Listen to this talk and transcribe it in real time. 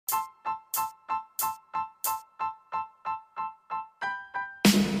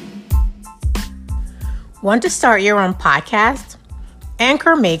Want to start your own podcast?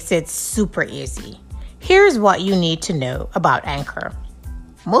 Anchor makes it super easy. Here's what you need to know about Anchor.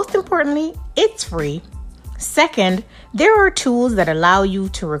 Most importantly, it's free. Second, there are tools that allow you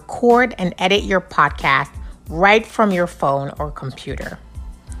to record and edit your podcast right from your phone or computer.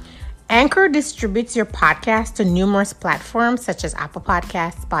 Anchor distributes your podcast to numerous platforms such as Apple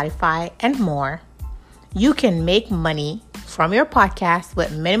Podcasts, Spotify, and more. You can make money from your podcast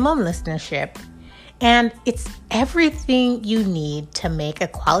with minimum listenership, and it's everything you need to make a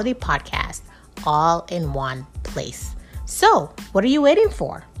quality podcast all in one place. So, what are you waiting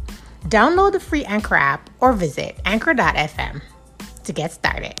for? Download the free Anchor app or visit anchor.fm to get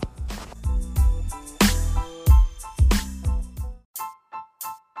started.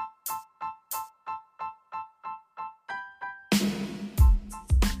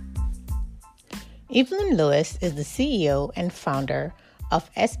 Evelyn Lewis is the CEO and founder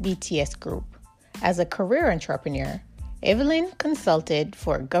of SBTS Group. As a career entrepreneur, Evelyn consulted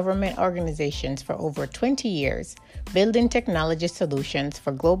for government organizations for over 20 years, building technology solutions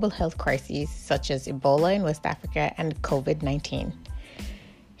for global health crises such as Ebola in West Africa and COVID-19.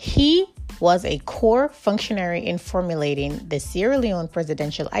 He was a core functionary in formulating the Sierra Leone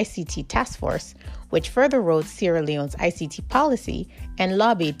Presidential ICT Task Force, which further wrote Sierra Leone's ICT policy and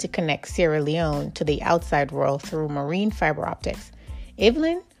lobbied to connect Sierra Leone to the outside world through marine fiber optics.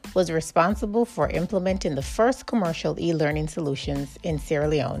 Evelyn was responsible for implementing the first commercial e-learning solutions in Sierra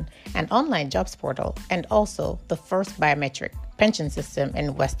Leone, an online jobs portal, and also the first biometric pension system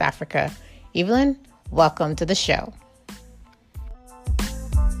in West Africa. Evelyn, welcome to the show.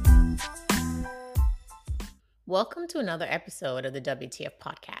 Welcome to another episode of the WTF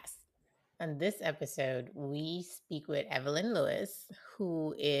podcast. On this episode, we speak with Evelyn Lewis,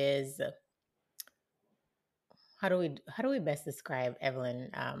 who is how do we best describe Evelyn,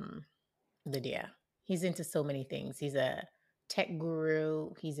 Lydia? He's into so many things. He's a tech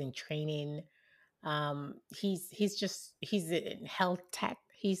guru. He's in training. He's in health tech.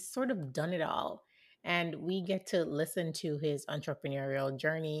 He's sort of done it all, and we get to listen to his entrepreneurial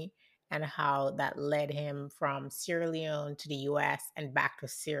journey and how that led him from Sierra Leone to the U.S. and back to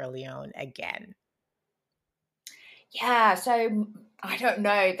Sierra Leone again. Yeah, so I don't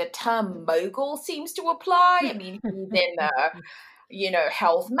know, the term mogul seems to apply. I mean, he's in the,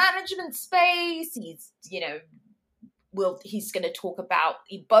 health management space. He's, he's going to talk about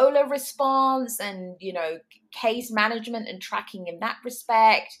Ebola response and, case management and tracking in that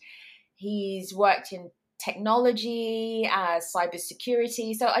respect. He's worked in technology,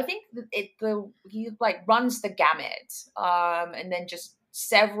 cybersecurity. So I think he runs the gamut, and then just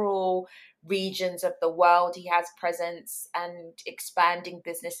several regions of the world. He has presence and expanding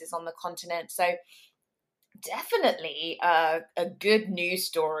businesses on the continent. So definitely a good news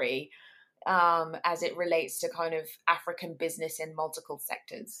story as it relates to kind of African business in multiple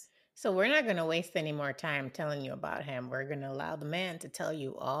sectors. So we're not going to waste any more time telling you about him. We're going to allow the man to tell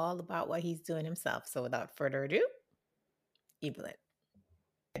you all about what he's doing himself. So without further ado, Evelyn.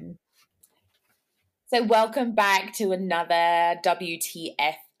 So welcome back to another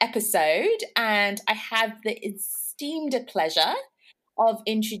WTF episode. And I have the esteemed pleasure of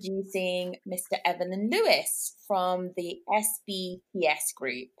introducing Mr. Evelyn Lewis from the SBTS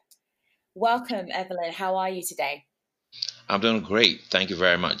Group. Welcome, Evelyn. How are you today? I'm doing great. Thank you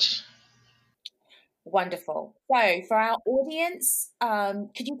very much. Wonderful. So for our audience,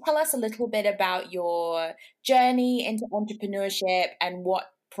 could you tell us a little bit about your journey into entrepreneurship and what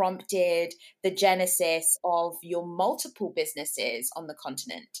prompted the genesis of your multiple businesses on the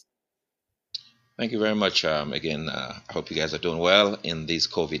continent? Thank you very much. Again, I hope you guys are doing well in these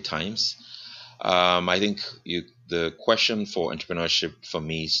COVID times. I think the question for entrepreneurship for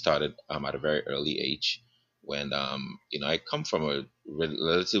me started at a very early age when, I come from a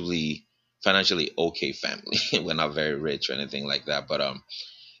relatively financially okay family. We're not very rich or anything like that, but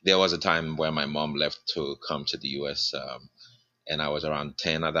there was a time where my mom left to come to the U.S. And I was around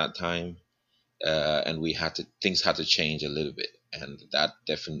 10 at that time, and things had to change a little bit, and that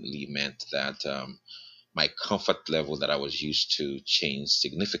definitely meant that my comfort level that I was used to changed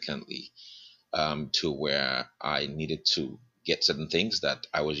significantly to where I needed to get certain things that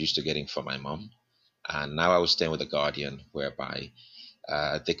I was used to getting from my mom, and now I was staying with a guardian whereby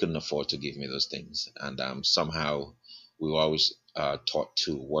they couldn't afford to give me those things, and somehow we were always taught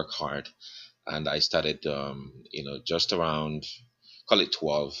to work hard. And I started, just around, call it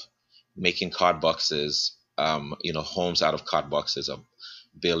 12, making card boxes, homes out of card boxes, or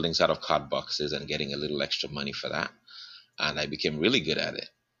buildings out of card boxes, and getting a little extra money for that. And I became really good at it.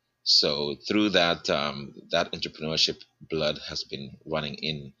 So through that, that entrepreneurship blood has been running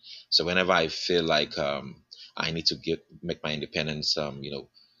in. So whenever I feel like I need to make my independence,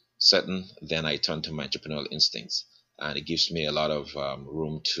 certain, then I turn to my entrepreneurial instincts, and it gives me a lot of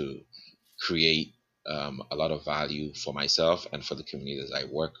room to create a lot of value for myself and for the communities I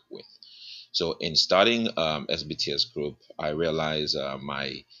work with. So in starting SBTS Group, I realized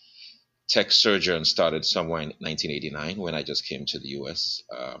my tech surgeon started somewhere in 1989 when I just came to the US.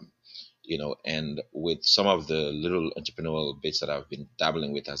 And with some of the little entrepreneurial bits that I've been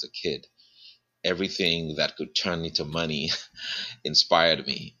dabbling with as a kid, everything that could turn into money inspired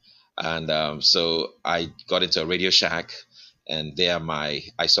me. And so I got into a Radio Shack, and there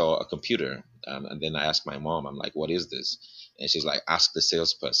I saw a computer, and then I asked my mom, I'm like, "What is this?" And she's like, "Ask the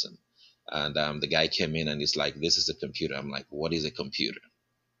salesperson." And the guy came in and he's like, "This is a computer." I'm like, "What is a computer?"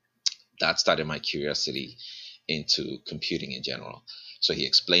 That started my curiosity into computing in general. So he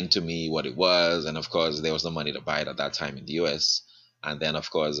explained to me what it was, and of course, there was no money to buy it at that time in the US. And then, of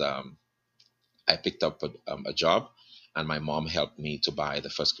course, I picked up a job, and my mom helped me to buy the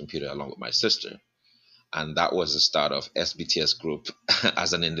first computer along with my sister. And that was the start of SBTS Group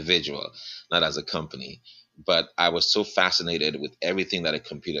as an individual, not as a company. But I was so fascinated with everything that a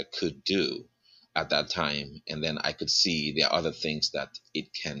computer could do at that time. And then I could see there are other things that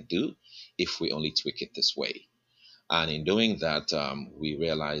it can do if we only tweak it this way. And in doing that,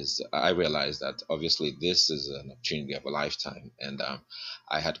 I realized that obviously this is an opportunity of a lifetime. And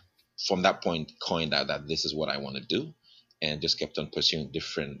I had, from that point, coined that this is what I want to do, and just kept on pursuing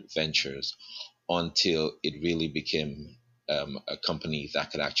different ventures until it really became a company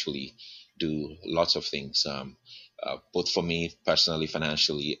that could actually do lots of things, both for me personally,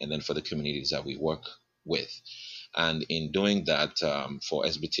 financially, and then for the communities that we work with. And in doing that, for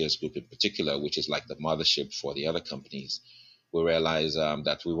SBTS Group in particular, which is like the mothership for the other companies, we realized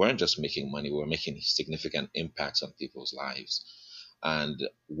that we weren't just making money, we were making significant impacts on people's lives. And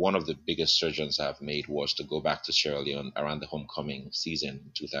one of the biggest surgeons I've made was to go back to Sierra Leone around the homecoming season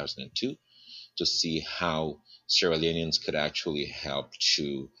in 2002 to see how Sierra Leoneans could actually help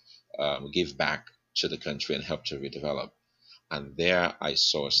to give back to the country and help to redevelop. And there I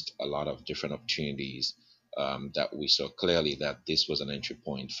sourced a lot of different opportunities that we saw clearly that this was an entry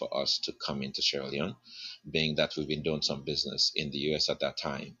point for us to come into Sierra Leone, being that we've been doing some business in the US at that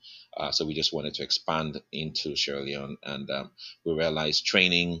time. So we just wanted to expand into Sierra Leone, and we realized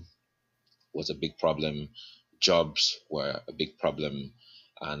training was a big problem, jobs were a big problem,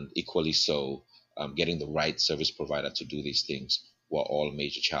 and equally so, getting the right service provider to do these things were all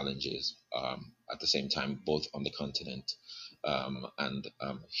major challenges at the same time, both on the continent and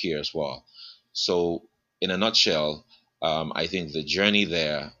here as well. So, in a nutshell, I think the journey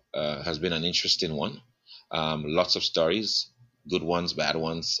there has been an interesting one. Lots of stories, good ones, bad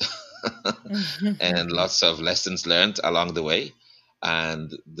ones, and lots of lessons learned along the way,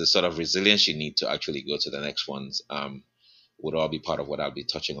 and the sort of resilience you need to actually go to the next ones would all be part of what I'll be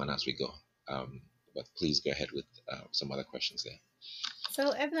touching on as we go. But please go ahead with some other questions there.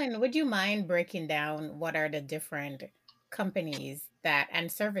 So, Evelyn, would you mind breaking down what are the different companies that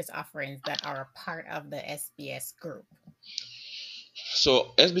and service offerings that are a part of the SBS group?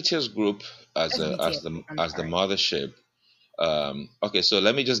 So SBTS Group SBTS, I'm as the sorry. mothership. Okay, so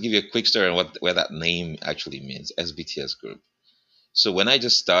let me just give you a quick story on where that name actually means. SBTS Group. So when I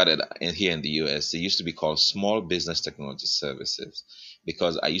just started here in the US, it used to be called Small Business Technology Services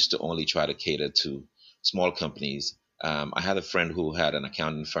because I used to only try to cater to small companies. I had a friend who had an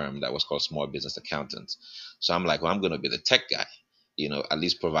accounting firm that was called Small Business Accountants. So I'm like, well, I'm going to be the tech guy, at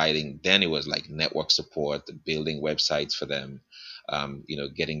least providing, then it was like network support, building websites for them,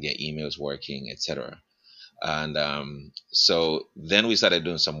 getting their emails working, etc. And so then we started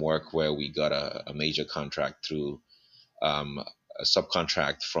doing some work where we got a major contract through um, a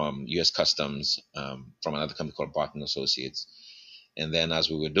subcontract from U.S. Customs from another company called Barton Associates. And then as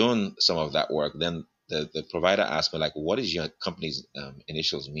we were doing some of that work, then the provider asked me like, "What does your company's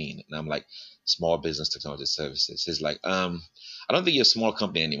initials mean?" And I'm like, "Small Business Technology Services." He's like, "I don't think you're a small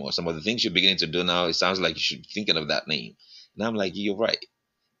company anymore. Some of the things you're beginning to do now, it sounds like you should be thinking of that name." And I'm like, "You're right."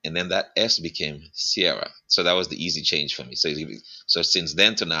 And then that S became Sierra. So that was the easy change for me. So since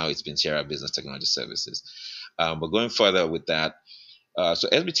then to now, it's been Sierra Business Technology Services. But going further with that, so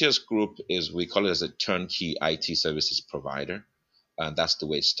SBTS Group we call it as a turnkey IT services provider. And that's the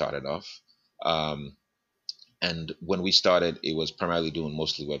way it started off. Um, and when we started, it was primarily doing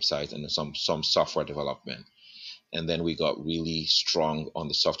mostly websites and some software development. And then we got really strong on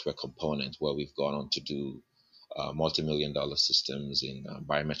the software component where we've gone on to do multi-million dollar systems in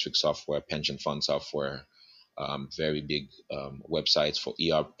biometric software, pension fund software, very big websites for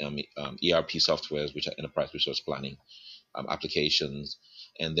ERP softwares, which are enterprise resource planning applications.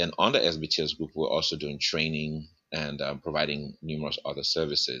 And then on the SBTS group, we're also doing training and providing numerous other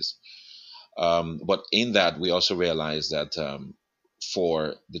services. But in that, we also realized that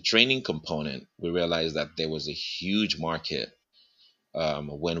for the training component, we realized that there was a huge market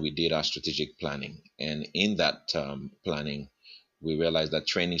when we did our strategic planning. And in that planning, we realized that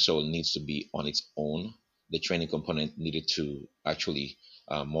Training Soul needs to be on its own. The training component needed to actually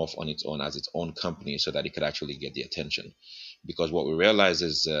morph on its own as its own company so that it could actually get the attention. Because what we realized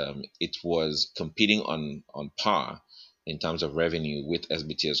is it was competing on par in terms of revenue with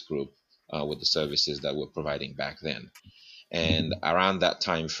SBTS Group with the services that we're providing back then. And around that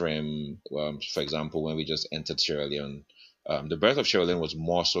time frame, for example, when we just entered Sierra Leone, the birth of Sierra Leone was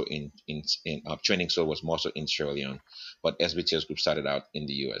more so in Training Soul was more so in Sierra Leone, but SBTS Group started out in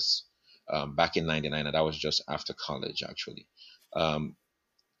the U.S. Back in '99, and that was just after college, actually. Um,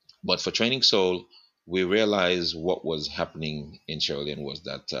 but for Training Soul, we realized what was happening in Sierra Leone was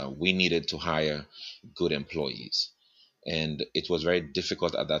that we needed to hire good employees, and it was very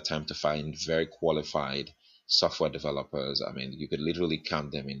difficult at that time to find very qualified software developers. I mean, you could literally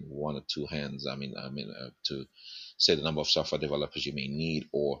count them in one or two hands. To say the number of software developers you may need,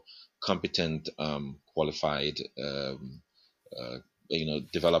 or competent, qualified,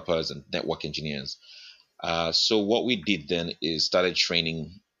 developers and network engineers. So what we did then is started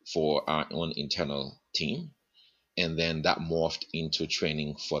training for our own internal team, and then that morphed into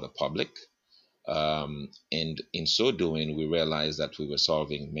training for the public. And in so doing, we realized that we were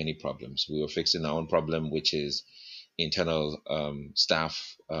solving many problems. We were fixing our own problem, which is internal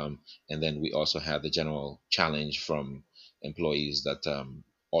staff, and then we also had the general challenge from employees that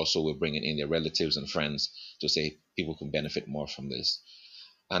also were bringing in their relatives and friends to say people can benefit more from this.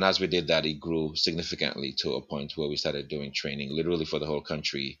 And as we did that, it grew significantly to a point where we started doing training literally for the whole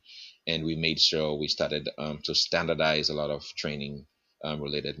country. And we made sure we started to standardize a lot of training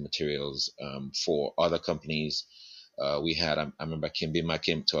related materials for other companies. We had, I remember Kimbima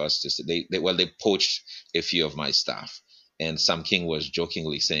came to us to say, they poached a few of my staff. And Sam King was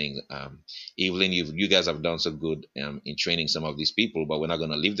jokingly saying, Evelyn, you guys have done so good in training some of these people, but we're not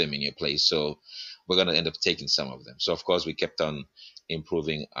going to leave them in your place. So we're going to end up taking some of them. So, of course, we kept on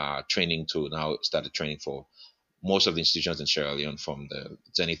improving our training to now started training for most of the institutions in Sierra Leone, from the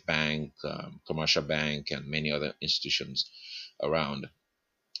Zenith Bank, Commercial Bank, and many other institutions around.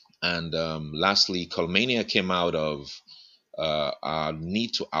 And lastly, Colmania came out of our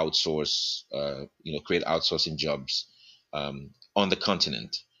need to outsource, create outsourcing jobs on the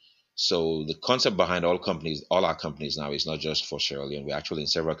continent. So the concept behind all our companies now is not just for Sierra Leone. We're actually in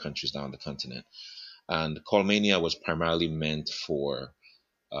several countries now on the continent. And Colmania was primarily meant for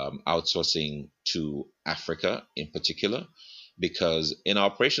outsourcing to Africa in particular, because in our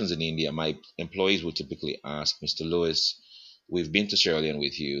operations in India, my employees would typically ask, Mr. Lewis, we've been to Sierra Leone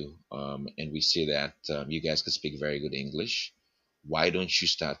with you, and we see that you guys can speak very good English. Why don't you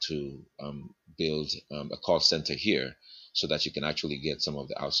start to build a call center here so that you can actually get some of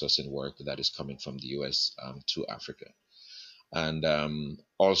the outsourcing work that is coming from the US to Africa? And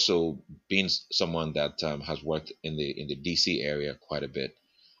also being someone that has worked in the DC area quite a bit,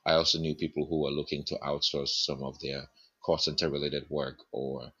 I also knew people who were looking to outsource some of their call center related work,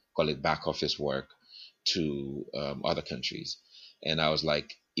 or call it back office work, to other countries. And I was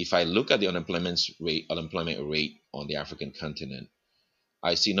like, if I look at the unemployment rate on the African continent,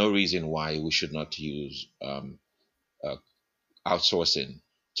 I see no reason why we should not use uh, outsourcing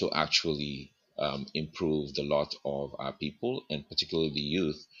to actually improve the lot of our people, and particularly the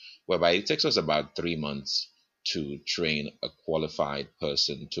youth, whereby it takes us about 3 months to train a qualified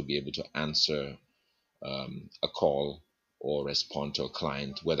person to be able to answer a call or respond to a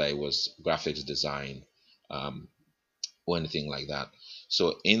client, whether it was graphics design um, or anything like that.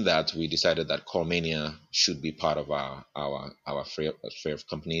 So in that, we decided that Cormania should be part of our sphere of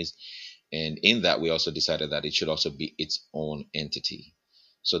companies, and in that, we also decided that it should also be its own entity.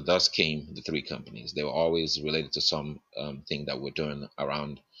 So thus came the three companies. They were always related to some thing that we're doing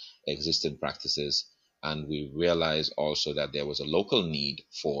around existing practices. And we realized also that there was a local need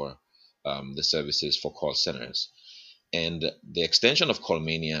for the services for call centers. And the extension of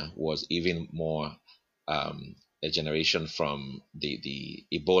Callmania was even more a generation from the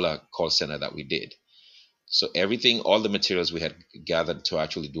Ebola call center that we did. So everything, all the materials we had gathered to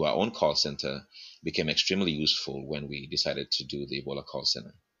actually do our own call center became extremely useful when we decided to do the Ebola call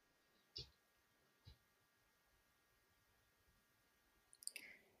center.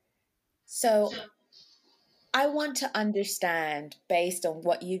 So I want to understand, based on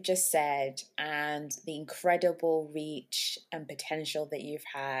what you just said and the incredible reach and potential that you've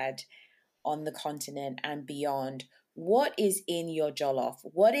had on the continent and beyond, what is in your jollof?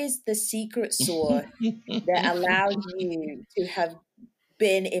 What is the secret sauce that allows you to have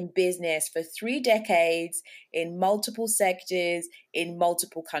been in business for 3 decades in multiple sectors in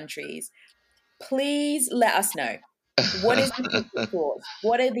multiple countries? Please let us know. What is the secret sauce?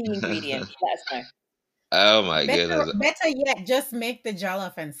 What are the ingredients? Let us know. Oh my Better, goodness. better yet, just make the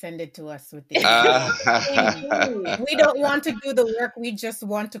jollof and send it to us with the ingredients. Indeed. We don't want to do the work. We just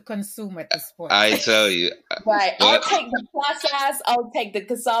want to consume at this point. I tell you, Right. well, I'll take the pasas, I'll take the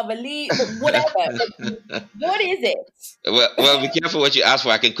cassava leaf, whatever. But what is it? well, be careful what you ask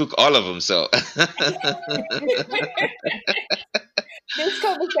for. I can cook all of them, so. This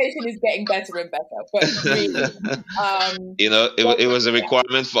conversation is getting better and better, but really, It was a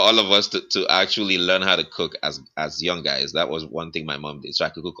requirement for all of us to actually learn how to cook as young guys. That was one thing my mom did, so I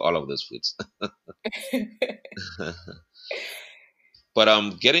could cook all of those foods.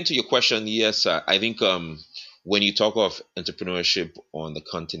 But getting to your question, yes, I think when you talk of entrepreneurship on the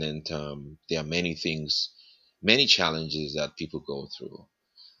continent, there are many things, many challenges that people go through,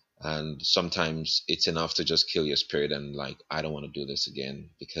 and sometimes it's enough to just kill your spirit and like, I don't want to do this again,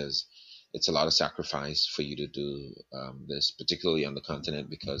 because it's a lot of sacrifice for you to do this, particularly on the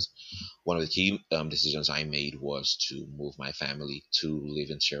continent, because one of the key decisions I made was to move my family to live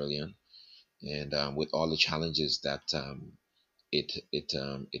in Sierra Leone, and with all the challenges that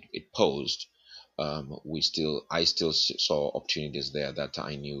it posed, I still saw opportunities there that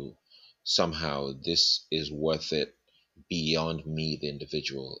I knew somehow this is worth it beyond me, the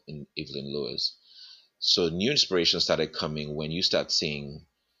individual, in Evelyn Lewis. So new inspiration started coming when you start seeing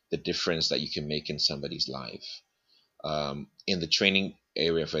the difference that you can make in somebody's life. In the training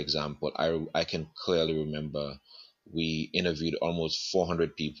area, for example, I can clearly remember we interviewed almost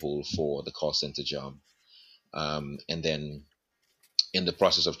 400 people for the call center job. And then in the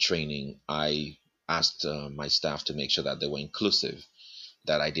process of training, I asked my staff to make sure that they were inclusive,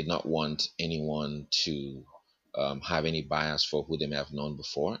 that I did not want anyone to have any bias for who they may have known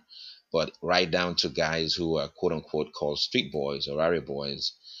before, but right down to guys who are quote unquote called street boys or area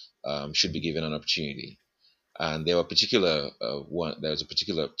boys should be given an opportunity. And there was a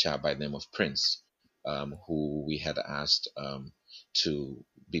particular chap by the name of Prince, who we had asked to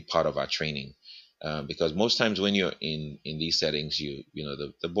be part of our training. Because most times when you're in these settings,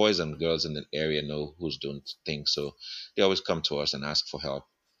 the boys and girls in the area know who's doing things, so they always come to us and ask for help.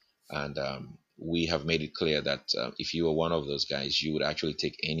 And we have made it clear that if you were one of those guys, you would actually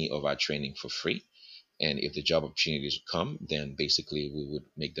take any of our training for free. And if the job opportunities come, then basically we would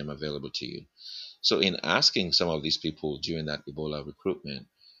make them available to you. So in asking some of these people during that Ebola recruitment,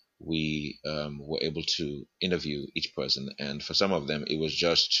 we were able to interview each person. And for some of them, it was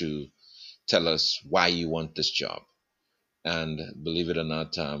just to tell us why you want this job. And believe it or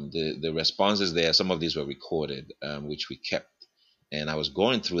not, the responses there, some of these were recorded, which we kept. And I was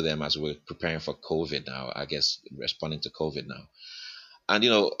going through them as we are preparing for COVID now, I guess, responding to COVID now. And,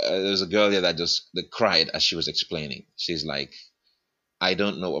 there was a girl there that cried as she was explaining. She's like, I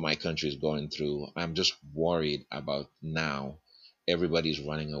don't know what my country is going through. I'm just worried about now. Everybody's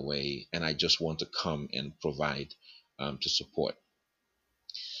running away, and I just want to come and provide to support.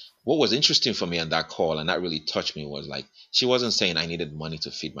 What was interesting for me on that call, and that really touched me, was like, she wasn't saying I needed money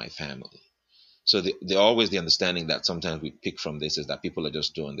to feed my family. So the always the understanding that sometimes we pick from this is that people are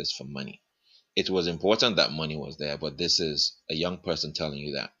just doing this for money. It was important that money was there, but this is a young person telling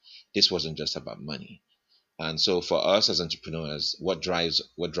you that this wasn't just about money. And so for us as entrepreneurs, what drives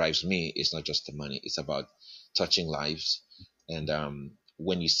me is not just the money; it's about touching lives. And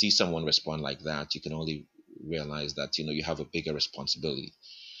when you see someone respond like that, you can only realize that you have a bigger responsibility.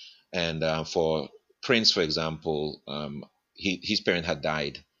 And for Prince, for example, his parent had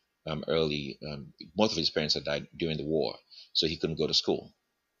died early. Both of his parents had died during the war, so he couldn't go to school.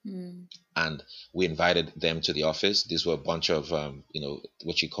 Mm. And we invited them to the office. These were a bunch of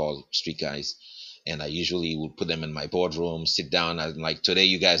what you call street guys, and I usually would put them in my boardroom, sit down, and like, today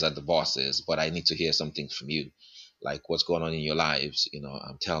you guys are the bosses, but I need to hear something from you, like what's going on in your lives.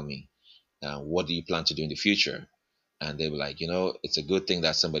 Tell me, what do you plan to do in the future? And they were like, it's a good thing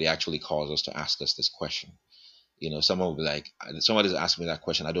that somebody actually calls us to ask us this question. Someone will be like, somebody's asking me that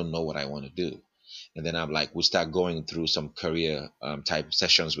question, I don't know what I want to do. And then I'm like, we start going through some career type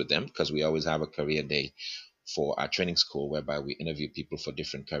sessions with them, because we always have a career day for our training school, whereby we interview people for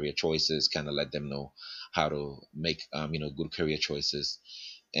different career choices, kind of let them know how to make good career choices.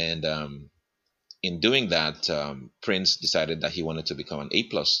 And in doing that, Prince decided that he wanted to become an A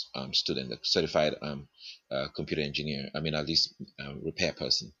plus student, a certified a computer engineer. I mean, at least repair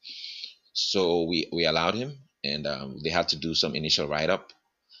person. So we allowed him, and they had to do some initial write up.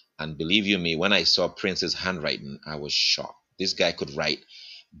 And believe you me, when I saw Prince's handwriting, I was shocked. This guy could write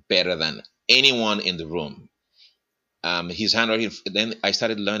better than anyone in the room. His handwriting. Then I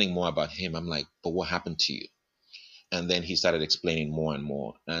started learning more about him. I'm like, but what happened to you? And then he started explaining more and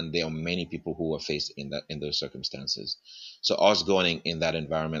more. And there are many people who were faced in those circumstances. So us going in that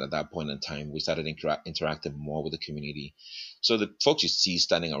environment at that point in time, we started interacting more with the community. So the folks you see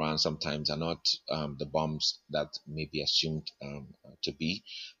standing around sometimes are not the bums that may be assumed to be,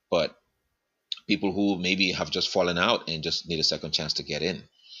 but people who maybe have just fallen out and just need a second chance to get in.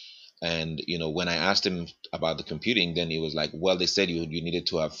 And when I asked him about the computing, then he was like, well, they said you needed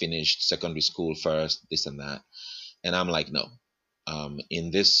to have finished secondary school first, this and that. And I'm like, no.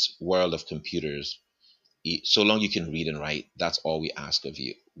 In this world of computers, so long you can read and write, that's all we ask of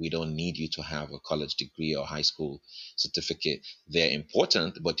you. We don't need you to have a college degree or high school certificate. They're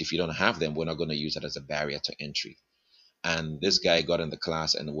important, but if you don't have them, we're not going to use that as a barrier to entry. And this guy got in the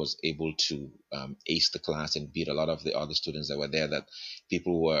class and was able to ace the class and beat a lot of the other students that were there, that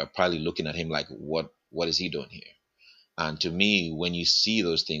people were probably looking at him like, what is he doing here? And to me, when you see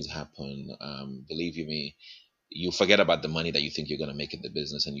those things happen, believe you me, you forget about the money that you think you're going to make in the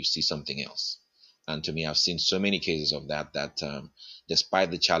business and you see something else. And to me, I've seen so many cases of that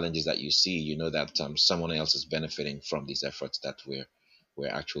despite the challenges that you see, you know that someone else is benefiting from these efforts that we're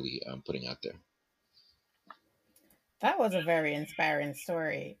actually putting out there. That was a very inspiring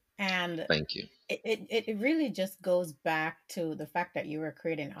story. And Thank you. it really just goes back to the fact that you were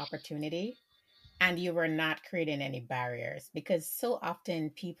creating opportunity and you were not creating any barriers, because so often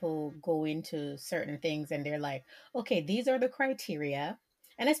people go into certain things and they're like, okay, these are the criteria.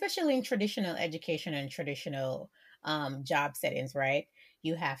 And especially in traditional education and traditional job settings, right?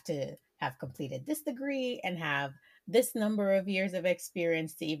 You have to have completed this degree and have this number of years of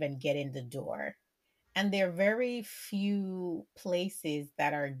experience to even get in the door. And there are very few places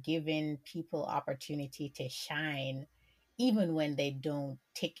that are giving people opportunity to shine, even when they don't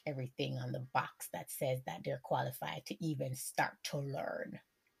tick everything on the box that says that they're qualified to even start to learn.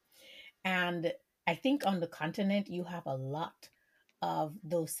 And I think on the continent, you have a lot of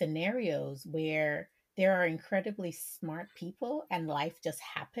those scenarios where there are incredibly smart people and life just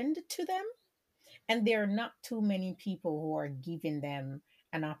happened to them, and there are not too many people who are giving them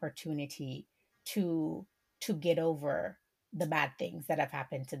an opportunity to get over the bad things that have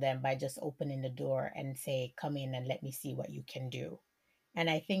happened to them by just opening the door and say, come in and let me see what you can do. And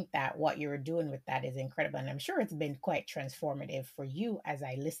I think that what you're doing with that is incredible, and I'm sure it's been quite transformative for you as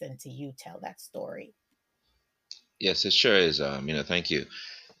I listen to you tell that story. Yes, it sure is. Thank you.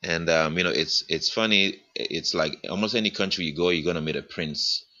 And it's funny. It's like almost any country you go, you're gonna meet a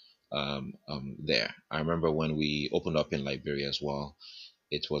prince there. I remember when we opened up in Liberia as well.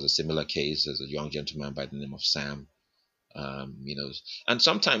 It was a similar case. As a young gentleman by the name of Sam. You know, and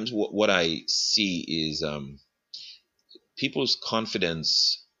sometimes what I see is people's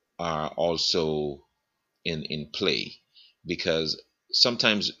confidence are also in play, because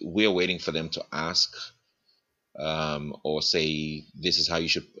sometimes we're waiting for them to ask or say this is how you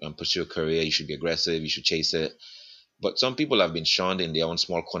should pursue a career. You should be aggressive. You should chase it. But some people have been shunned in their own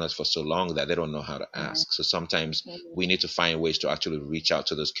small corners for so long that they don't know how to Mhm. ask. So sometimes Mhm. we need to find ways to actually reach out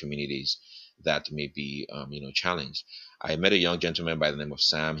to those communities that may be, challenged. I met a young gentleman by the name of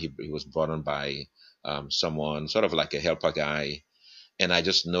Sam. He was brought on by someone, sort of like a helper guy, and I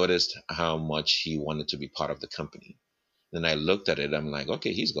just noticed how much he wanted to be part of the company. Then I looked at it. I'm like,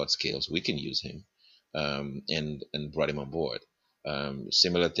 okay, he's got skills. We can use him, and brought him on board.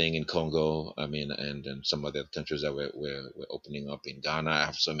 Similar thing in Congo. I mean, and some other countries that we're opening up in Ghana. I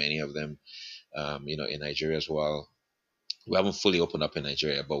have so many of them. In Nigeria as well. We haven't fully opened up in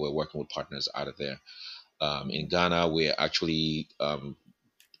Nigeria, but we're working with partners out of there. In Ghana, we're actually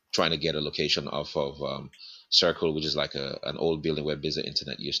trying to get a location off of Circle, which is like an old building where Bizza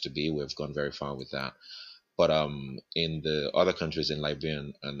Internet used to be. We've gone very far with that. But in the other countries in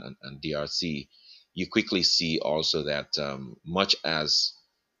Liberia and DRC, you quickly see also that much as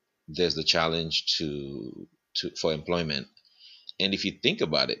there's the challenge to for employment, and if you think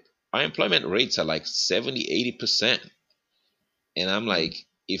about it, our employment rates are like 70-80%. And I'm Mhm. like,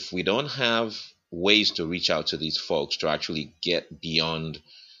 if we don't have ways to reach out to these folks to actually get beyond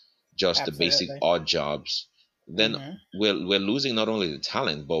just the basic Absolutely. odd jobs, then Hmm. we're losing not only the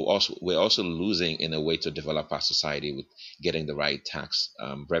talent, but also we're also losing in a way to develop our society with getting the right tax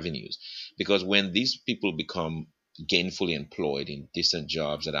revenues. Because when these people become gainfully employed in decent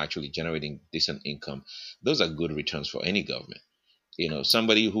jobs that are actually generating decent income, those are good returns for any government.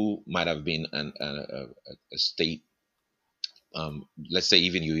 somebody who might have been a state, let's say,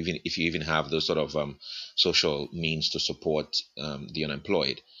 even if you even have those sort of social means to support the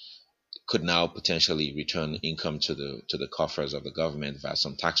unemployed, could now potentially return income to the coffers of the government via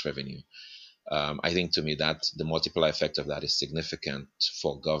some tax revenue. I think, to me, that the multiplier effect of that is significant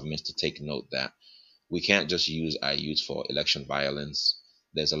for governments to take note that we can't just use our youth for election violence.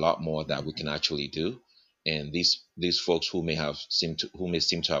 There's a lot more that we can actually do, and these folks who may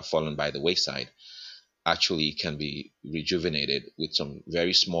seem to have fallen by the wayside actually can be rejuvenated with some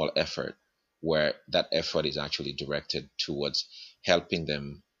very small effort, where that effort is actually directed towards helping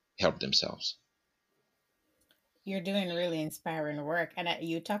them help themselves. You're doing really inspiring work. And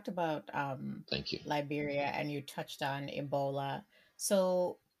you talked about Thank you. Liberia and you touched on Ebola.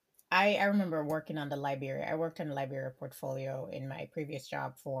 So I remember working on the Liberia. I worked on the Liberia portfolio in my previous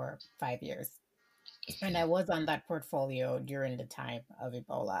job for 5 years. And I was on that portfolio during the time of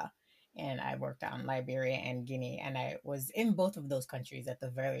Ebola. And I worked on Liberia and Guinea. And I was in both of those countries at the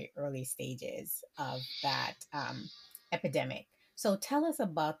very early stages of that epidemic. So tell us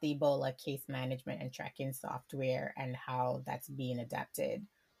about the Ebola case management and tracking software and how that's being adapted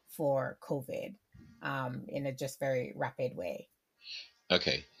for COVID in a just very rapid way.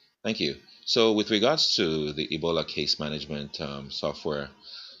 Okay, thank you. So, with regards to the Ebola case management software,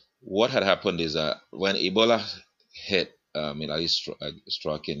 what had happened is that when Ebola hit, at least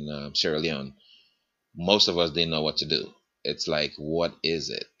struck in Sierra Leone, most of us didn't know what to do. It's like, what is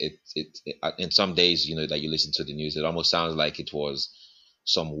it? In some days, that you listen to the news, it almost sounds like it was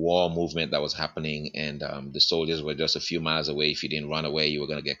some war movement that was happening, and the soldiers were just a few miles away. If you didn't run away, you were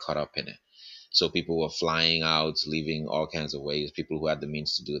going to get caught up in it. So people were flying out, leaving all kinds of ways. People who had the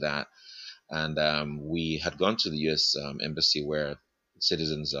means to do that, and we had gone to the U.S. Embassy, where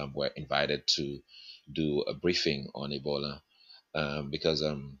citizens were invited to do a briefing on Ebola, because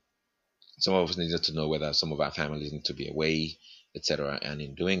some of us needed to know whether some of our families need to be away, etc. And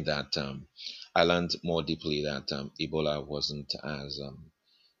in doing that, I learned more deeply that Ebola wasn't as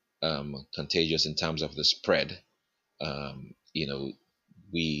contagious in terms of the spread. Um, you know,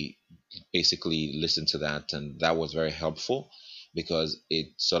 we basically listened to that, and that was very helpful because it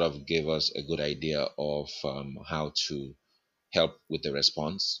sort of gave us a good idea of how to help with the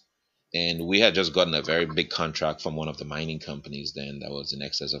response. And we had just gotten a very big contract from one of the mining companies then that was in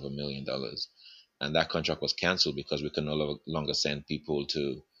excess of $1 million. And that contract was canceled because we could no longer send people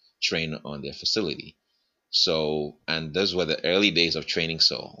to train on their facility. So, and those were the early days of training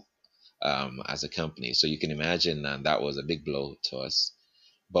so as a company. So you can imagine that was a big blow to us.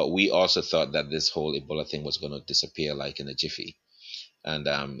 But we also thought that this whole Ebola thing was going to disappear like in a jiffy. And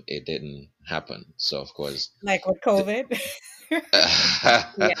it didn't happen. So, of course, Like with COVID.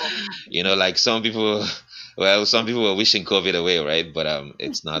 Yeah. like some people, well, some people were wishing COVID away, right? But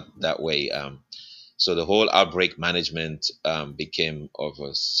it's not that way. So the whole outbreak management became of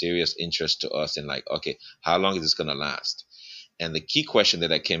a serious interest to us, in like, okay, how long is this going to last? And the key question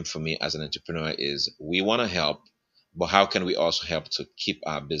that came for me as an entrepreneur is, we want to help, but how can we also help to keep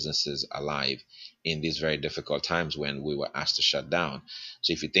our businesses alive in these very difficult times when we were asked to shut down?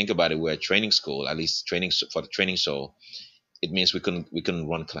 So if you think about it, we're a training school, at least training for the training. So it means we couldn't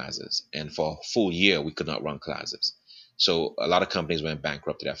run classes, and for a full year we could not run classes. So a lot of companies went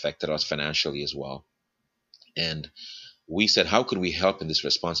bankrupt. It affected us financially as well. And we said, how could we help in this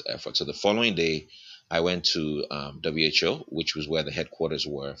response effort? So the following day, I went to WHO, which was where the headquarters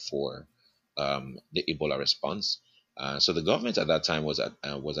were for the Ebola response. So the government at that time was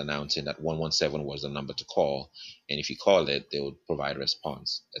announcing that 117 was the number to call, and if you called it, they would provide a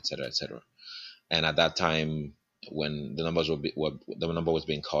response, etc., etc. And at that time, when the number was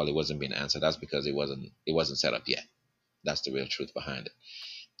being called, it wasn't being answered. That's because it wasn't set up yet. That's the real truth behind it.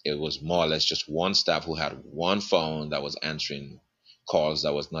 It was more or less just one staff who had one phone that was answering calls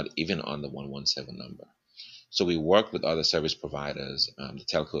that was not even on the 117 number. So we worked with other service providers, the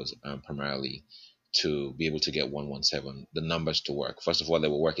telcos primarily, to be able to get 117, the numbers to work. First of all, they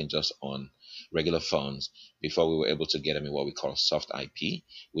were working just on regular phones before we were able to get them in what we call soft IP,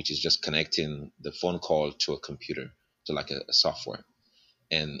 which is just connecting the phone call to a computer, to like a software.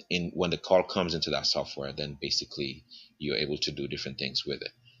 And when the call comes into that software, then basically you're able to do different things with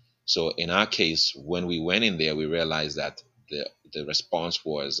it. So in our case, when we went in there, we realized that the response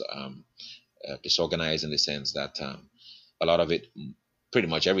was disorganized, in the sense that a lot of it, pretty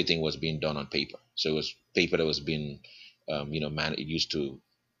much everything, was being done on paper. So it was paper that was being, used to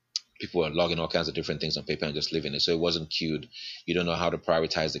people are logging all kinds of different things on paper and just leaving it. So it wasn't queued. You don't know how to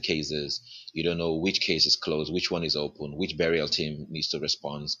prioritize the cases. You don't know which case is closed, which one is open, which burial team needs to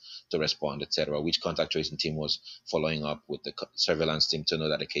respond, etc. Which contact tracing team was following up with the surveillance team to know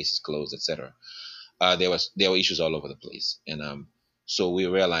that the case is closed, etc. There were issues all over the place, and so we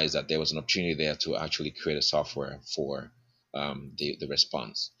realized that there was an opportunity there to actually create a software for the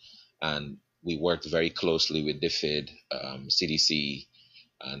response, and we worked very closely with DFID, CDC,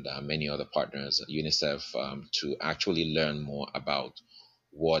 and many other partners, UNICEF, to actually learn more about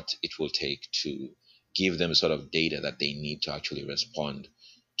what it will take to give them sort of data that they need to actually respond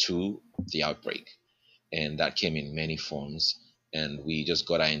to the outbreak. And that came in many forms. And we just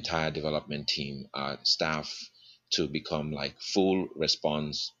got our entire development team, our staff, to become like full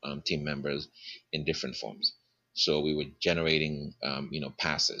response team members in different forms. So we were generating,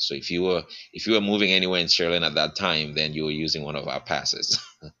 passes. So if you were moving anywhere in Sierra Leone at that time, then you were using one of our passes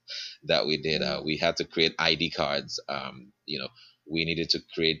that we did. We had to create ID cards. We needed to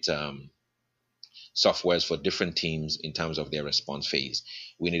create softwares for different teams in terms of their response phase.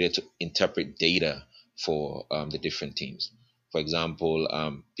 We needed to interpret data for the different teams. For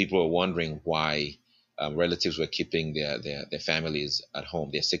example, people were wondering why relatives were keeping their families at home,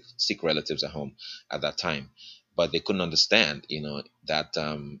 their sick relatives at home at that time, but they couldn't understand,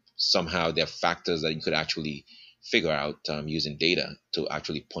 that somehow there are factors that you could actually figure out using data to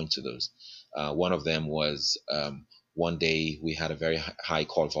actually point to those. One of them was one day we had a very high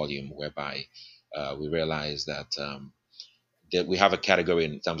call volume whereby we realized that we have a category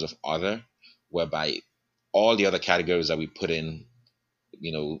in terms of other, whereby all the other categories that we put in,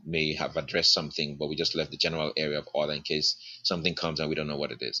 may have addressed something, but we just left the general area of other in case something comes and we don't know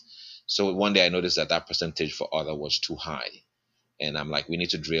what it is. So one day I noticed that percentage for other was too high. And I'm like, we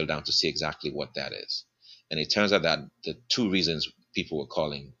need to drill down to see exactly what that is. And it turns out that the two reasons people were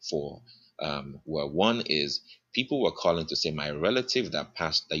calling for were, one is people were calling to say, my relative that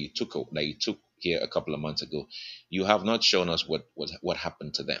passed, that you took here a couple of months ago, you have not shown us what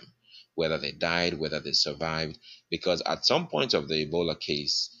happened to them, whether they died, whether they survived, because at some point of the Ebola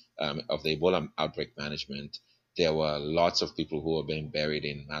case, of the Ebola outbreak management, there were lots of people who were being buried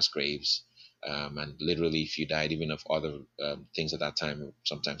in mass graves. And literally, if you died even of other things at that time,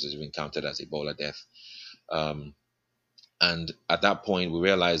 sometimes it's even counted as Ebola death. Um, and at that point, we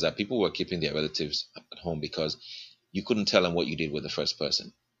realized that people were keeping their relatives at home because you couldn't tell them what you did with the first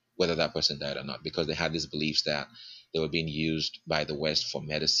person, whether that person died or not, because they had these beliefs that they were being used by the West for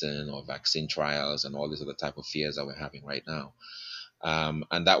medicine or vaccine trials and all these other type of fears that we're having right now.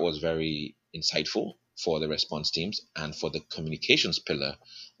 And that was very insightful for the response teams and for the communications pillar,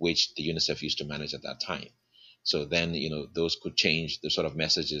 which the UNICEF used to manage at that time. So then, those could change the sort of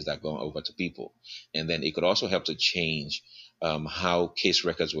messages that go over to people. And then it could also help to change how case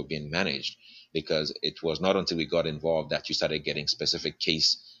records were being managed, because it was not until we got involved that you started getting specific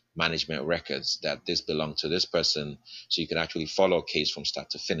case management records that this belonged to this person. So you can actually follow a case from start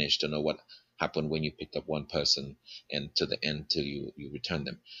to finish to know what happened when you picked up one person and to the end till you return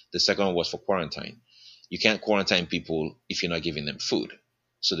them. The second one was for quarantine. You can't quarantine people if you're not giving them food.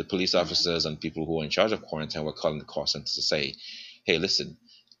 So the police officers and people who were in charge of quarantine were calling the call center to say, hey, listen,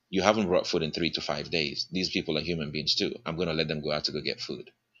 you haven't brought food in 3 to 5 days. These people are human beings too. I'm going to let them go out to go get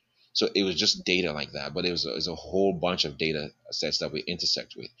food. So it was just data like that, but it was a whole bunch of data sets that we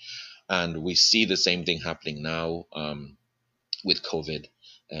intersect with. And we see the same thing happening now with COVID.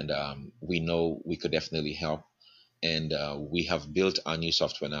 And we know we could definitely help. And we have built our new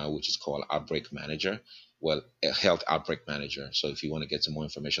software now, which is called Outbreak Manager. Well, a health outbreak manager. So if you want to get some more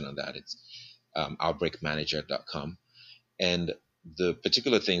information on that, it's outbreakmanager.com. And the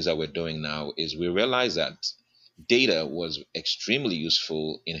particular things that we're doing now is we realize that data was extremely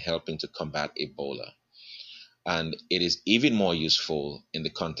useful in helping to combat Ebola. And it is even more useful in the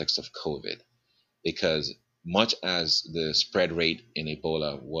context of COVID, because much as the spread rate in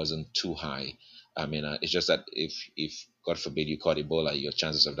Ebola wasn't too high, it's just that if God forbid you caught Ebola, your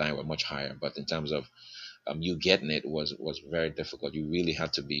chances of dying were much higher. But in terms of you getting it was very difficult. You really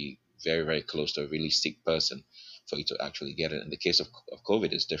had to be very, very close to a really sick person for you to actually get it. In the case of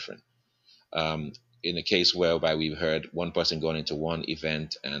COVID, it's different. In a case whereby we've heard one person going into one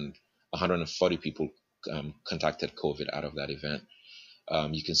event and 140 people contacted COVID out of that event,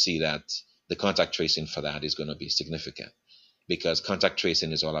 you can see that the contact tracing for that is going to be significant, because contact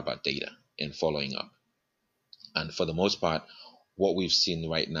tracing is all about data and following up. And for the most part, what we've seen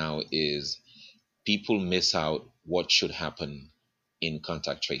right now is people miss out what should happen in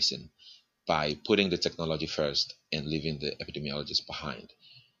contact tracing by putting the technology first and leaving the epidemiologists behind.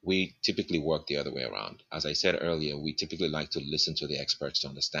 We typically work the other way around. As I said earlier, we typically like to listen to the experts to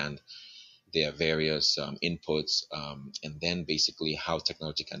understand their various inputs, and then basically how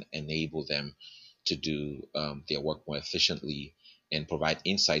technology can enable them to do their work more efficiently and provide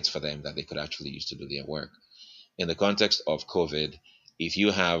insights for them that they could actually use to do their work. In the context of COVID, if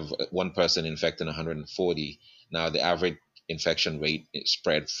you have one person infecting 140, now the average infection rate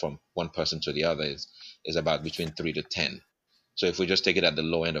spread from one person to the other is about between 3 to 10. So if we just take it at the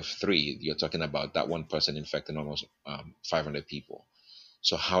low end of 3, you're talking about that one person infecting almost 500 people.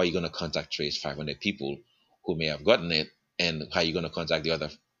 So how are you going to contact trace 500 people who may have gotten it, and how are you going to contact the other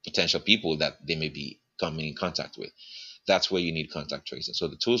potential people that they may be coming in contact with? That's where you need contact tracing. So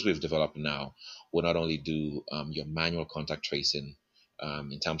the tools we've developed now will not only do your manual contact tracing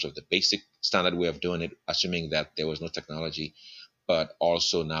in terms of the basic standard way of doing it, assuming that there was no technology, but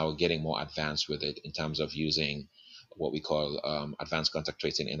also now getting more advanced with it in terms of using what we call advanced contact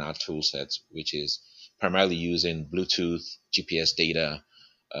tracing in our tool sets, which is primarily using Bluetooth, GPS data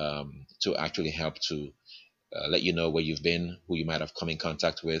to actually help to let you know where you've been, who you might have come in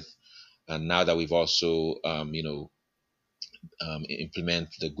contact with. And now that we've also, implement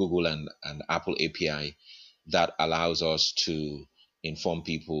the Google and Apple API that allows us to inform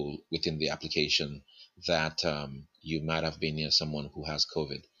people within the application that you might have been near someone who has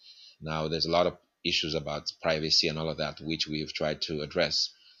COVID. Now, there's a lot of issues about privacy and all of that, which we've tried to address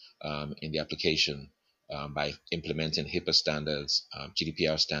in the application by implementing HIPAA standards,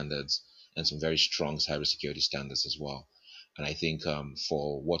 GDPR standards, and some very strong cybersecurity standards as well. And I think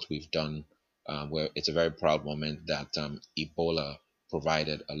for what we've done, where it's a very proud moment that Ebola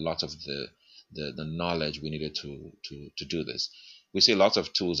provided a lot of the knowledge we needed to do this. We see lots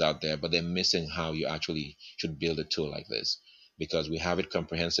of tools out there, but they're missing how you actually should build a tool like this, because we have it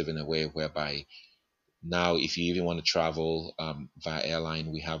comprehensive in a way whereby now, if you even want to travel via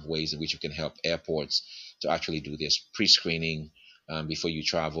airline, we have ways in which we can help airports to actually do this pre-screening before you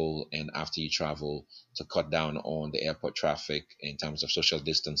travel and after you travel, to cut down on the airport traffic in terms of social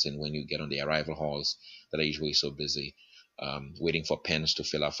distancing when you get on the arrival halls that are usually so busy, waiting for pens to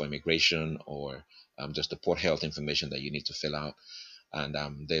fill out for immigration, or just the port health information that you need to fill out.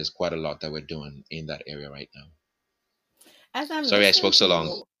 And there's quite a lot that we're doing in that area right now. As I'm Sorry, I listening spoke to so long.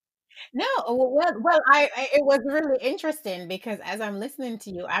 you, no, it was really interesting because as I'm listening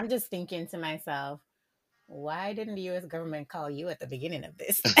to you, I'm just thinking to myself, why didn't the US government call you at the beginning of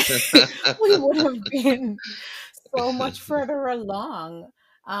this? We would have been so much further along.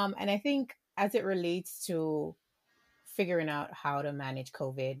 And I think as it relates to figuring out how to manage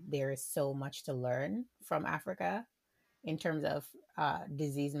COVID, there is so much to learn from Africa in terms of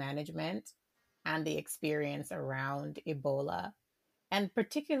disease management and the experience around Ebola, and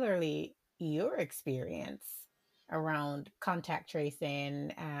particularly your experience around contact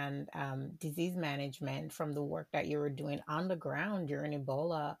tracing and disease management from the work that you were doing on the ground during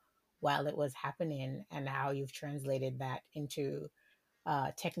Ebola while it was happening, and how you've translated that into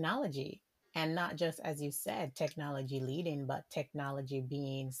technology. And not just, as you said, technology leading, but technology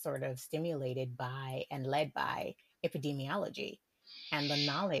being sort of stimulated by and led by epidemiology and the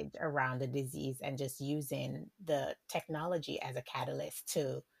knowledge around the disease, and just using the technology as a catalyst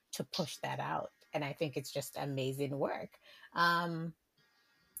to push that out. And I think it's just amazing work. Um,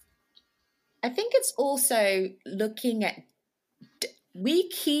 I think it's also looking at, we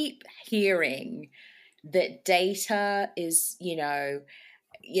keep hearing that data is,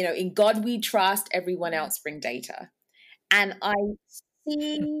 in God we trust, everyone else bring data. And I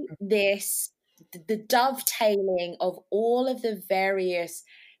see this, the dovetailing of all of the various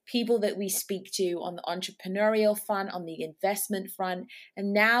people that we speak to on the entrepreneurial front, on the investment front,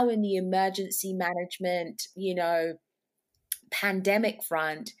 and now in the emergency management, pandemic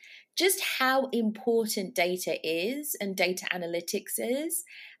front, just how important data is and data analytics is,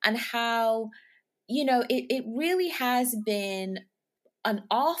 and how, it really has been an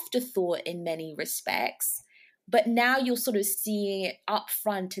afterthought in many respects, but now you're sort of seeing it up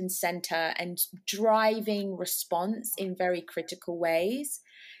front and center and driving response in very critical ways.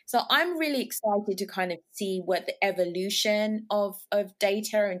 So I'm really excited to kind of see what the evolution of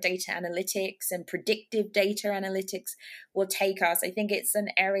data and data analytics and predictive data analytics will take us. I think it's an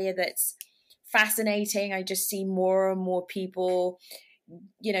area that's fascinating. I just see more and more people,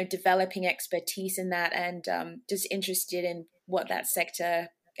 developing expertise in that, and just interested in what that sector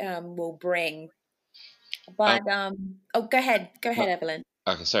will bring. But go ahead, No, Evelyn.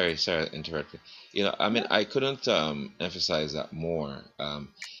 okay, sorry, to interrupt you. I mean, I couldn't emphasize that more.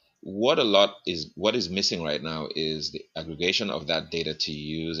 What is missing right now is the aggregation of that data to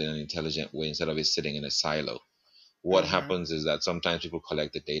use in an intelligent way instead of it sitting in a silo. what Mm-hmm. happens is that sometimes people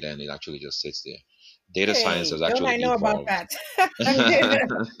collect the data and it actually just sits there. Data science Hey, has don't actually I know about evolved. that?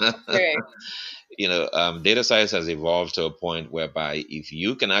 True. Data science has evolved to a point whereby if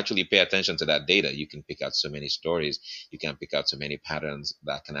you can actually pay attention to that data, you can pick out so many stories, you can pick out so many patterns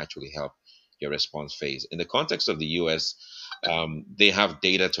that can actually help your response phase. In the context of the US, they have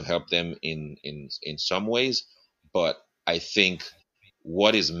data to help them in some ways, but I think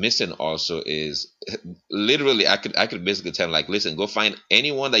what is missing also is literally I could basically tell them, like, listen, go find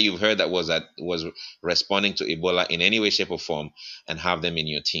anyone that you've heard that was responding to Ebola in any way, shape, or form, and have them in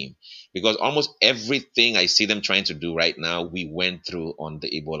your team, because almost everything I see them trying to do right now, we went through on the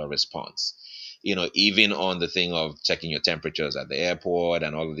Ebola response. Even on the thing of checking your temperatures at the airport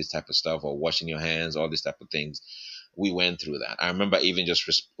and all of this type of stuff, or washing your hands, all these type of things, we went through that. I remember even just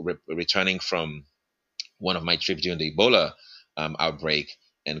returning from one of my trips during the Ebola outbreak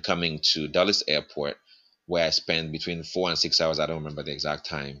and coming to Dulles Airport, where I spent between 4 and 6 hours. I don't remember the exact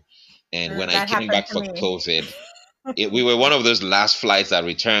time. And when I That came happened back to for me. COVID, we were one of those last flights that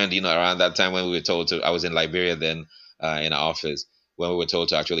returned, around that time when we were told to. I was in Liberia then, in our office, when we were told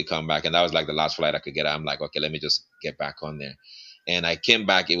to actually come back. And that was like the last flight I could get. I'm like, okay, let me just get back on there. And I came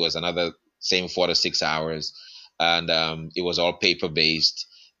back, it was another same 4 to 6 hours. And it was all paper based.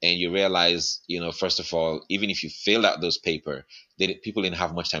 And you realize, first of all, even if you filled out those paper, people didn't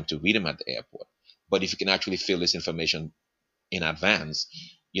have much time to read them at the airport. But if you can actually fill this information in advance,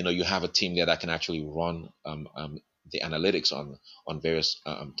 you have a team there that can actually run the analytics on various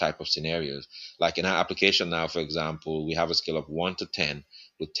type of scenarios. Like in our application now, for example, we have a scale of 1 to 10,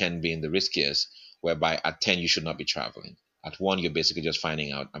 with 10 being the riskiest, whereby at 10 you should not be traveling. At 1, you're basically just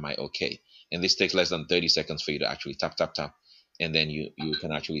finding out, am I okay? And this takes less than 30 seconds for you to actually tap tap tap, and then you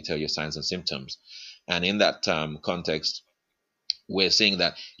can actually tell your signs and symptoms. And in that context, we're saying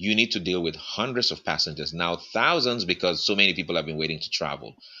that you need to deal with hundreds of passengers, now thousands, because so many people have been waiting to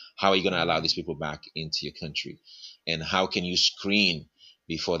travel. How are you going to allow Mhm. these people back into your country? And how can you screen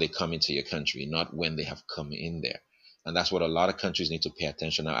before they come into your country, not when they have come in there? And that's what a lot of countries need to pay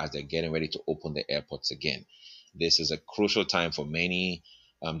attention now as they're getting ready to open the airports again. This is a crucial time for many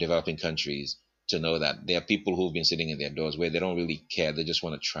developing countries to know that there are people who've been sitting in their doors where they don't really care, they just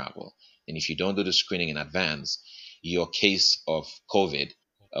want to travel. And if you don't do the screening in advance, your case of COVID,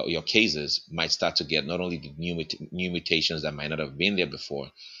 your cases might start to get not only the new mutations that might not have been there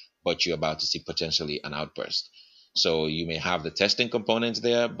before, but you're about to see potentially an outburst. So you may have the testing components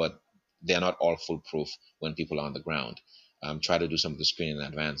there, but they're not all foolproof when people are on the ground. Try to do some of the screening in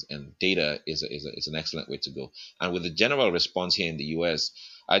advance, and data is an excellent way to go. And with the general response here in the US,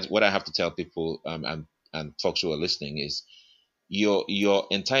 what I have to tell people, and folks who are listening, is your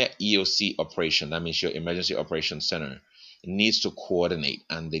entire EOC operation, that means your emergency operations center, needs to coordinate,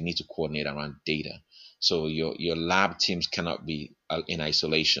 and they need to coordinate around data. So your lab teams cannot be in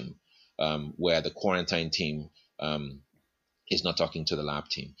isolation, where the quarantine team is not talking to the lab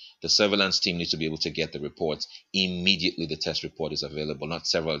team. The surveillance team needs to be able to get the reports immediately the test report is available, not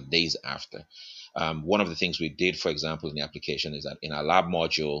several days after. One of the things we did, for example, in the application is that in our lab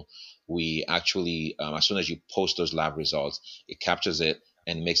module, we actually, as soon as you post those lab results, it captures it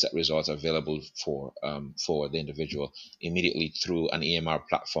and makes that results available for the individual immediately through an EMR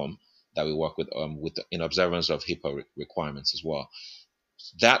platform that we work with in observance of HIPAA requirements as well.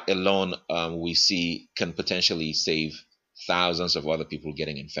 That alone, we see, can potentially save thousands of other people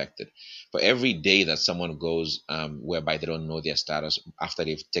getting infected. For every day that someone goes whereby they don't know their status after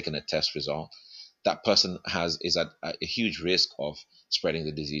they've taken a test result, that person is at a huge risk of spreading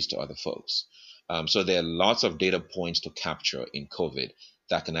the disease to other folks. So there are lots of data points to capture in COVID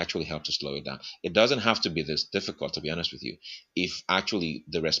that can actually help to slow it down. It doesn't have to be this difficult, to be honest with you, if actually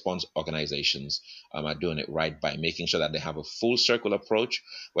the response organizations are doing it right by making sure that they have a full circle approach,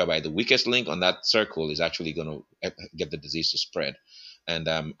 whereby the weakest link on that circle is actually going to get the disease to spread. And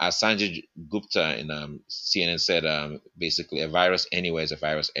as Sanjay Gupta in CNN said, basically, a virus anywhere is a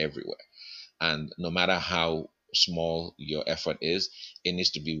virus everywhere. And no matter how small your effort is, it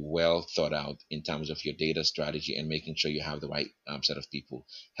needs to be well thought out in terms of your data strategy and making sure you have the right set of people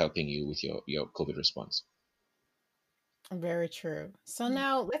helping you with your COVID response. Very true. So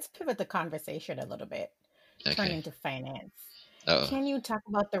now let's pivot the conversation a little bit, turn Okay. into finance. Uh, Can you talk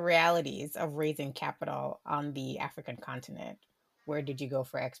about the realities of raising capital on the African continent? Where did you go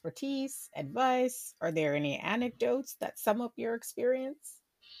for expertise, advice? Are there any anecdotes that sum up your experience?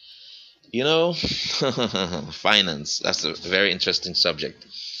 finance. That's a very interesting subject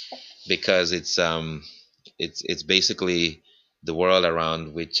because it's basically the world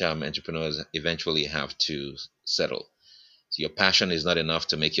around which entrepreneurs eventually have to settle. So your passion is not enough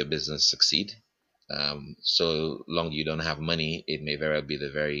to make your business succeed. So long you don't have money, it may very well be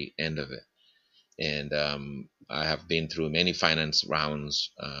the very end of it. And I have been through many finance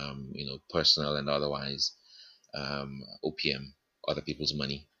rounds, personal and otherwise, OPM, other people's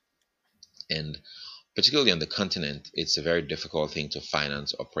money. And particularly on the continent, it's a very difficult thing to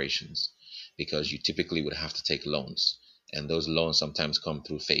finance operations because you typically would have to take loans. And those loans sometimes come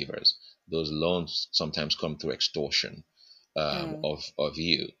through favors. Those loans sometimes come through extortion Mm. of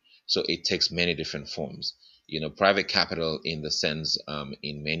you. So it takes many different forms. Private capital in the sense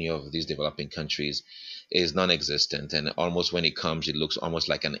in many of these developing countries is non-existent, and almost when it comes, it looks almost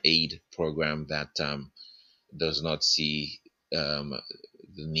like an aid program that does not see the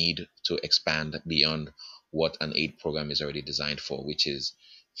need to expand beyond what an aid program is already designed for, which is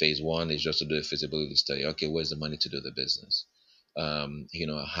phase one is just to do a feasibility study. Okay, where's the money to do the business?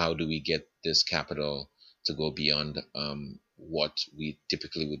 How do we get this capital to go beyond what we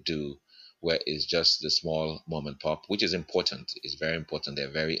typically would do, where it's just the small mom and pop, which is important, is very important. They're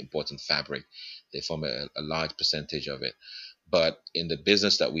very important fabric. They form a large percentage of it. But in the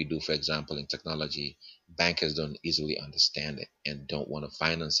business that we do, for example, in technology, bankers don't easily understand it and don't want to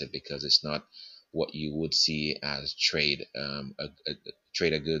finance it because it's not what you would see as trade, a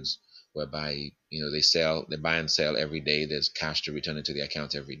trade of goods, whereby they buy and sell every day. There's cash to return into the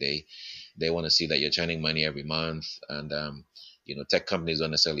account every day. They want to see that you're turning money every month, and tech companies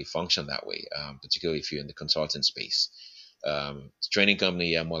don't necessarily function that way, particularly if you're in the consulting space. Training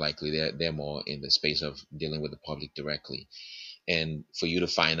company, yeah, more likely they're more in the space of dealing with the public directly. And for you to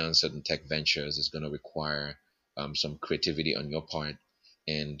finance certain tech ventures is going to require some creativity on your part,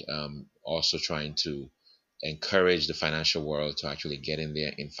 and also trying to encourage the financial world to actually get in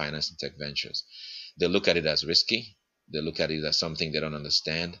there in finance and tech ventures. They look at it as risky. They look at it as something they don't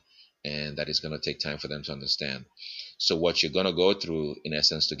understand, and that it's going to take time for them to understand. So what you're going to go through, in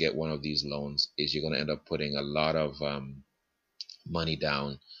essence, to get one of these loans is you're going to end up putting a lot of money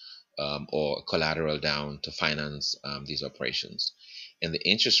down, or collateral down to finance these operations. And the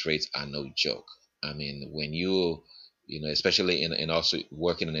interest rates are no joke. I mean, when especially in also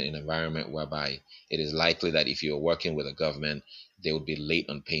working in an environment whereby it is likely that if you're working with a government, they would be late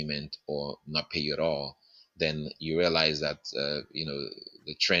on payment or not pay you at all, then you realize that,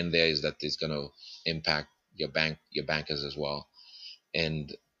 the trend there is that it's going to impact your bankers as well.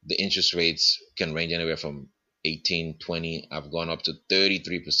 And the interest rates can range anywhere from 18, 20. I've gone up to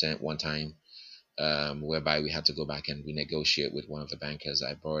 33% one time, whereby we had to go back and renegotiate with one of the bankers.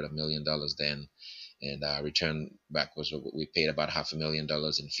 I borrowed $1 million then, and our return back was we paid about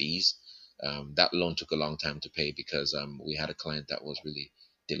 $500,000 in fees. That loan took a long time to pay because we had a client that was really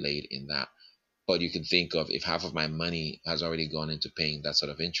delayed in that. But you can think of, if half of my money has already gone into paying that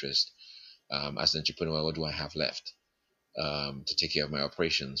sort of interest, as an entrepreneur, what do I have left to take care of my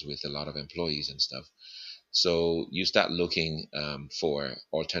operations with a lot of employees and stuff? So you start looking for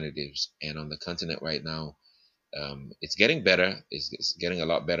alternatives, and on the continent right now, it's getting better. It's getting a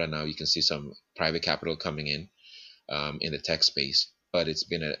lot better now. You can see some private capital coming in the tech space, but it's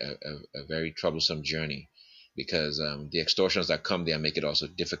been a very troublesome journey because the extortions that come there make it also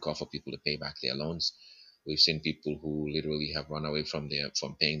difficult for people to pay back their loans. We've seen people who literally have run away from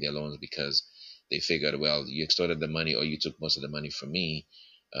paying their loans because they figured, well, you extorted the money or you took most of the money from me,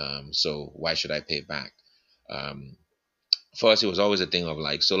 so why should I pay back? Um, for us, it was always a thing of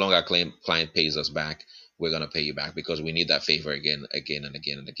like, so long our client pays us back, we're gonna pay you back because we need that favor again, again, and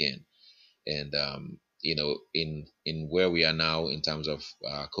again and again. And in where we are now in terms of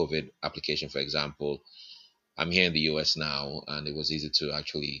COVID application, for example, I'm here in the US now, and it was easy to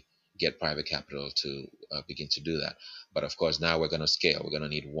actually get private capital to begin to do that. But of course, now we're going to scale. We're going to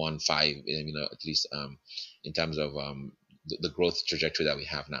need 1.5, at least in terms of the growth trajectory that we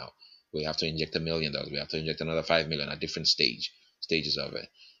have now. We have to inject $1 million. We have to inject another 5 million at different stages of it.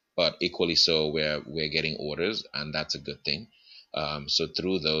 But equally so, we're getting orders, and that's a good thing. So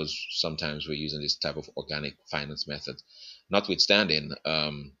through those, sometimes we're using this type of organic finance method. Notwithstanding,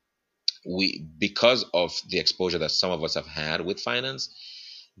 we because of the exposure that some of us have had with finance,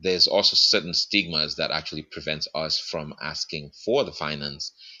 there's also certain stigmas that actually prevents us from asking for the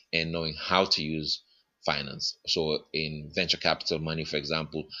finance and knowing how to use finance. So in venture capital money, for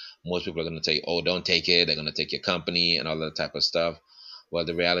example, most people are going to say, oh, don't take it, they're going to take your company and all that type of stuff. Well,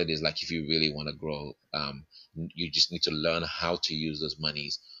 the reality is, like, if you really want to grow, you just need to learn how to use those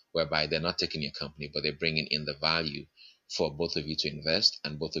monies, whereby they're not taking your company, but they're bringing in the value for both of you to invest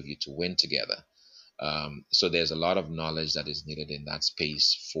and both of you to win together. So there's a lot of knowledge that is needed in that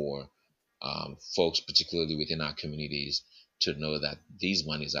space for folks, particularly within our communities, to know that these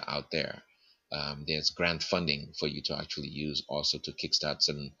monies are out there. There's grant funding for you to actually use also to kickstart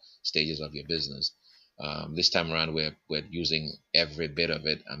certain stages of your business. This time around, we're using every bit of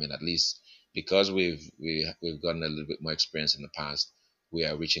it. I mean, at least because we've gotten a little bit more experience in the past, we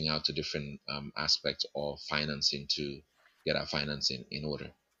are reaching out to different aspects of financing to get our financing in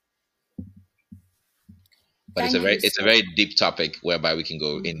order. But Thank you it's a so very deep topic whereby we can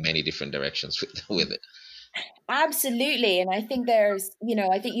go in many different directions with it. Absolutely. And I think there's,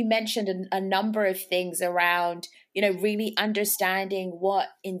 I think you mentioned a number of things around, really understanding what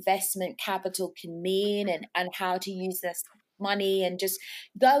investment capital can mean and how to use this money and just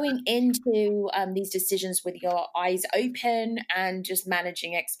going into these decisions with your eyes open and just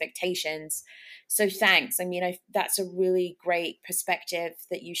managing expectations. So thanks. I mean, that's a really great perspective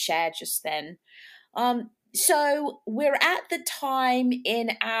that you shared just then. So we're at the time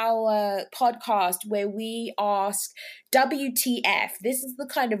in our podcast where we ask WTF. This is the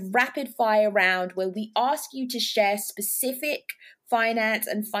kind of rapid fire round where we ask you to share specific finance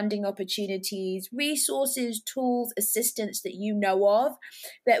and funding opportunities, resources, tools, assistance that you know of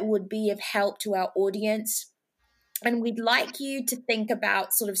that would be of help to our audience. And we'd like you to think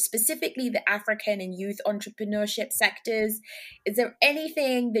about sort of specifically the African and youth entrepreneurship sectors. Is there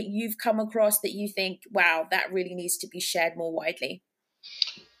anything that you've come across that you think, wow, that really needs to be shared more widely?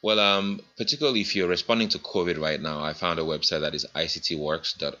 Well, particularly if you're responding to COVID right now, I found a website that is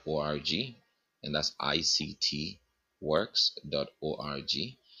ictworks.org, and that's ictworks.org.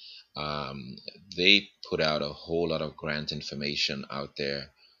 They put out a whole lot of grant information out there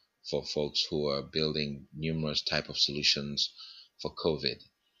for folks who are building numerous type of solutions for COVID.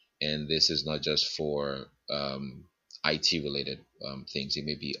 And this is not just for IT related things. It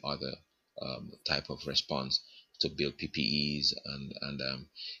may be other type of response to build PPEs, and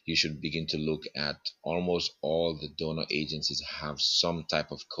you should begin to look at almost all the donor agencies have some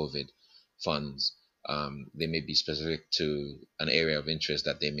type of COVID funds. They may be specific to an area of interest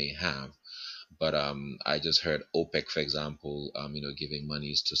that they may have, but I just heard OPEC, for example, giving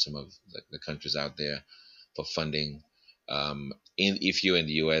monies to some of the countries out there for funding. If you're in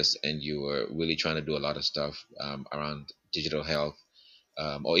the US and you are really trying to do a lot of stuff around digital health,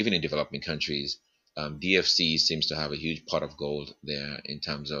 or even in developing countries, DFC seems to have a huge pot of gold there in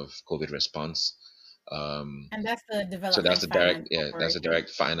terms of COVID response. And that's the So that's Development a direct, Finance yeah, that's a Corporation. direct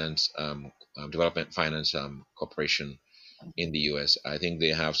finance, development finance corporation in the US. I think they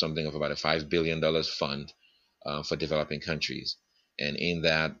have something of about a $5 billion fund for developing countries. And in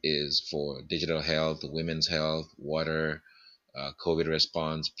that is for digital health, women's health, water, COVID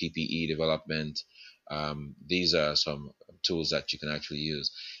response, PPE development. These are some tools that you can actually use,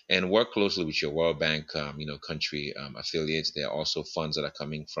 and work closely with your World Bank, country affiliates. There are also funds that are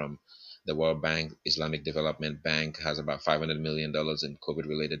coming from the World Bank. Islamic Development Bank has about $500 million in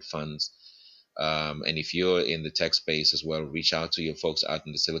COVID-related funds. And if you're in the tech space as well, reach out to your folks out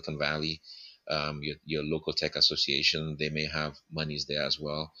in the Silicon Valley, your local tech association. They may have monies there as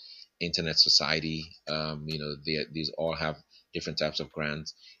well. Internet Society, these all have different types of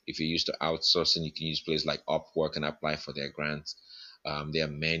grants. If you're used to outsourcing, you can use places like Upwork and apply for their grants. There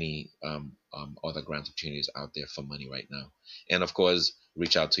are many other grant opportunities out there for money right now. And of course,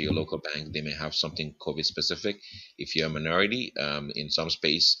 reach out to your local bank. They may have something COVID specific. If you're a minority in some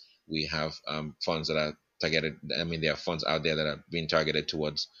space, we have funds that are targeted. I mean, there are funds out there that are being targeted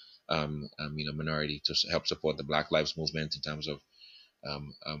towards minority to help support the Black Lives Movement in terms of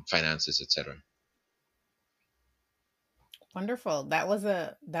finances, etc. Wonderful. That was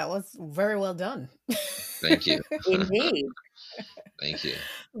very well done. Thank you. Indeed. Thank you.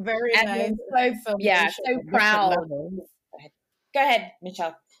 Very And nice. I'm so Information at proud. different levels. Go ahead,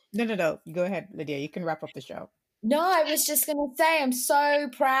 Michelle. No. Go ahead, Lydia. You can wrap up the show. No, I was just going to say I'm so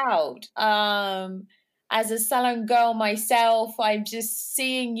proud. As a salon girl myself, I'm just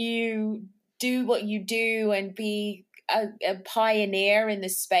seeing you do what you do and be a pioneer in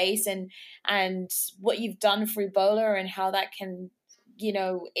this space, and what you've done for Ebola and how that can,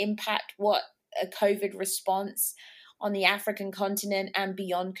 impact what a COVID response on the African continent and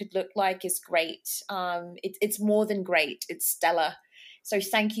beyond could look like is great. It's more than great. It's stellar. So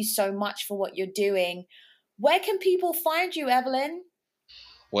thank you so much for what you're doing. Where can people find you, Evelyn?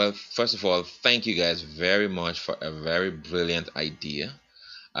 Well, first of all, thank you guys very much for a very brilliant idea.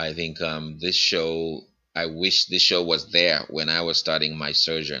 I think this show, I wish this show was there when I was starting my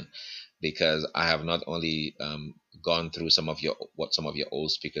surgeon, because I have not only gone through what some of your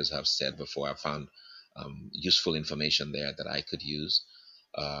old speakers have said before. I found useful information there that I could use,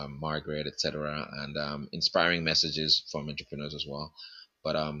 Margaret, etc., and inspiring messages from entrepreneurs as well.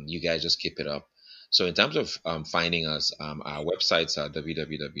 But you guys just keep it up. So in terms of finding us, our websites are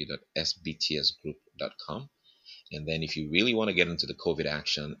www.sbtsgroup.com. And then if you really want to get into the COVID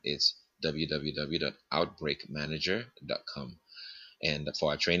action, it's www.outbreakmanager.com. And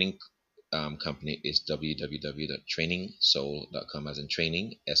for our training company is www.trainingsol.com, as in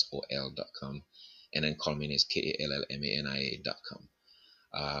training, SOL.com. And then Kallmania is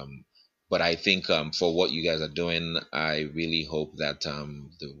KALLMANIA.com. But I think for what you guys are doing, I really hope that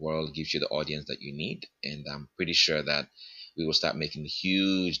the world gives you the audience that you need. And I'm pretty sure that we will start making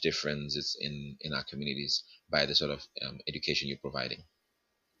huge differences in our communities by the sort of education you're providing.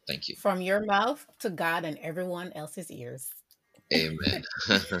 Thank you. From your mouth to God and everyone else's ears. Amen.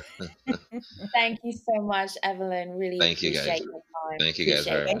 Thank you so much, Evelyn. Really Thank you guys. appreciate your time. Thank you guys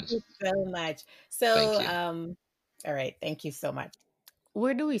Appreciate very it. Thank much. you so much. Thank So, you. all right, thank you so much.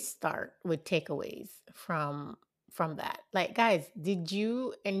 Where do we start with takeaways from that? Like, guys, did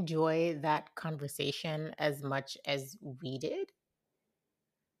you enjoy that conversation as much as we did?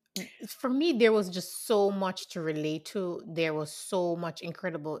 For me, there was just so much to relate to. There was so much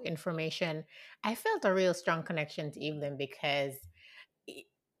incredible information. I felt a real strong connection to Evelyn because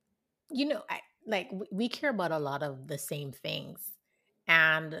we care about a lot of the same things,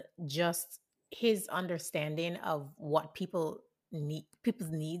 and just his understanding of what people's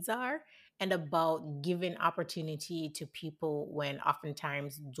needs are, and about giving opportunity to people when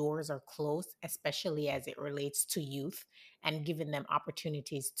oftentimes doors are closed, especially as it relates to youth, and giving them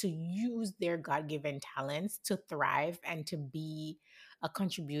opportunities to use their god-given talents to thrive and to be a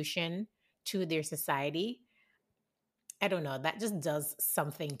contribution to their society. I don't know, that just does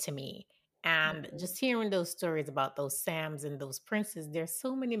something to me. And Mhm. just hearing those stories about those Sams and those princes, there's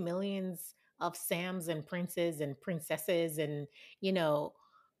so many millions of Sams and princes and princesses and, you know,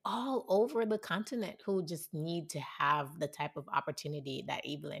 all over the continent who just need to have the type of opportunity that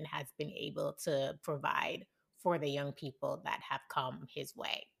Evelyn has been able to provide for the young people that have come his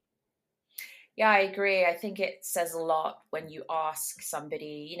way. Yeah, I agree. I think it says a lot when you ask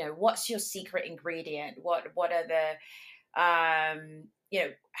somebody, what's your secret ingredient? What are the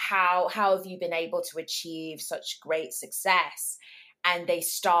how have you been able to achieve such great success? And they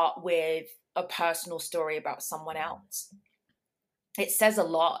start with a personal story about someone else. It says a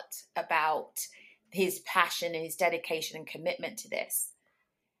lot about his passion and his dedication and commitment to this.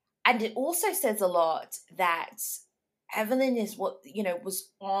 And it also says a lot that Evelyn is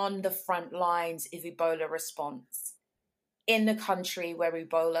was on the front lines of Ebola response in the country where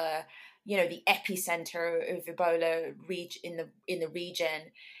Ebola, the epicenter of Ebola in the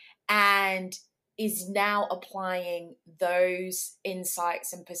region, and is now applying those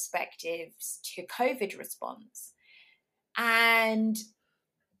insights and perspectives to COVID response. And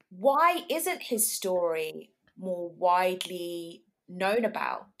why isn't his story more widely known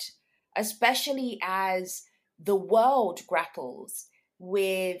about, especially as the world grapples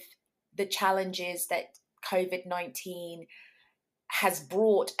with the challenges that COVID-19 has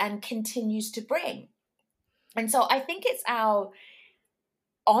brought and continues to bring? And so I think it's our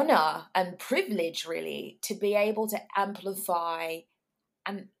honor and privilege, really, to be able to amplify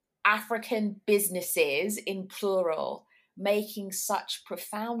African businesses in plural making such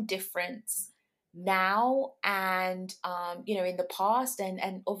profound difference now and in the past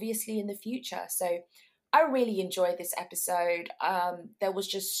and obviously in the future. So I really enjoyed this episode. There was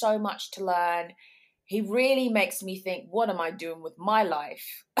just so much to learn. He really makes me think, what am I doing with my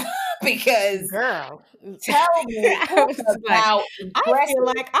life? Because Girl, tell me, I talk was like, about I impressive. feel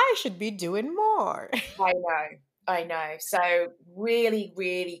like I should be doing more. I know. So really,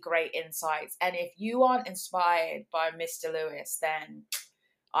 really great insights. And if you aren't inspired by Mr. Lewis, then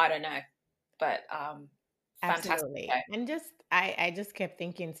I don't know. But fantastic. Absolutely. And I just kept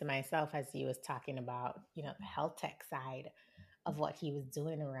thinking to myself as he was talking about, the health tech side of what he was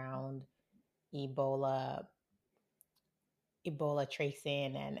doing around Ebola, Ebola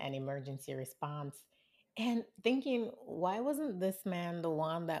tracing and emergency response. And thinking, why wasn't this man the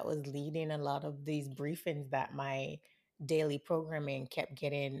one that was leading a lot of these briefings that my daily programming kept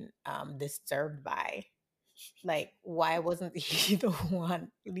getting disturbed by? Like, why wasn't he the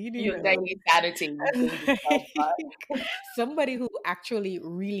one leading Your those? daily sanity. Like, somebody who actually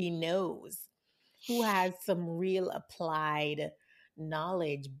really knows, who has some real applied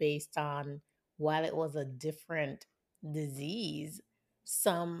knowledge based on, while it was a different disease,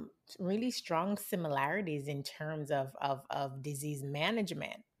 some really strong similarities in terms of disease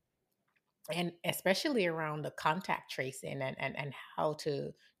management, and especially around the contact tracing and how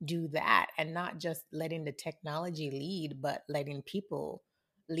to do that, and not just letting the technology lead, but letting people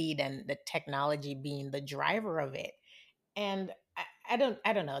lead, and the technology being the driver of it. And I don't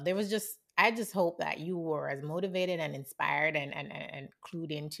know, there was just, I just hope that you were as motivated and inspired and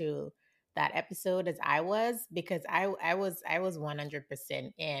clued into that episode as I was, because I was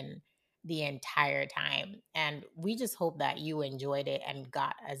 100% in. the entire time. And we just hope that you enjoyed it and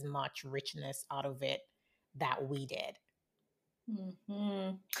got as much richness out of it that we did.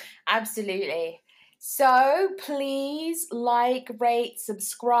 Mm-hmm. Absolutely. So please like, rate,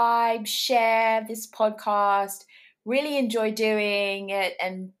 subscribe, share this podcast. Really enjoy doing it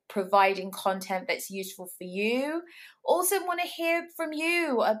and providing content that's useful for you. Also want to hear from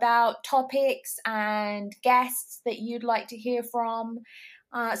you about topics and guests that you'd like to hear from.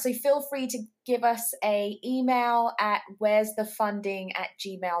 So feel free to give us an email at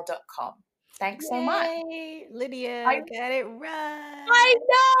where'sthefunding@gmail.com. Thanks so much. Lydia, I got it right. I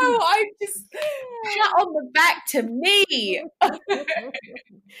know. I just pat on the back to me. All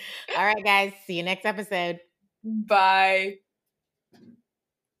right, guys. See you next episode. Bye.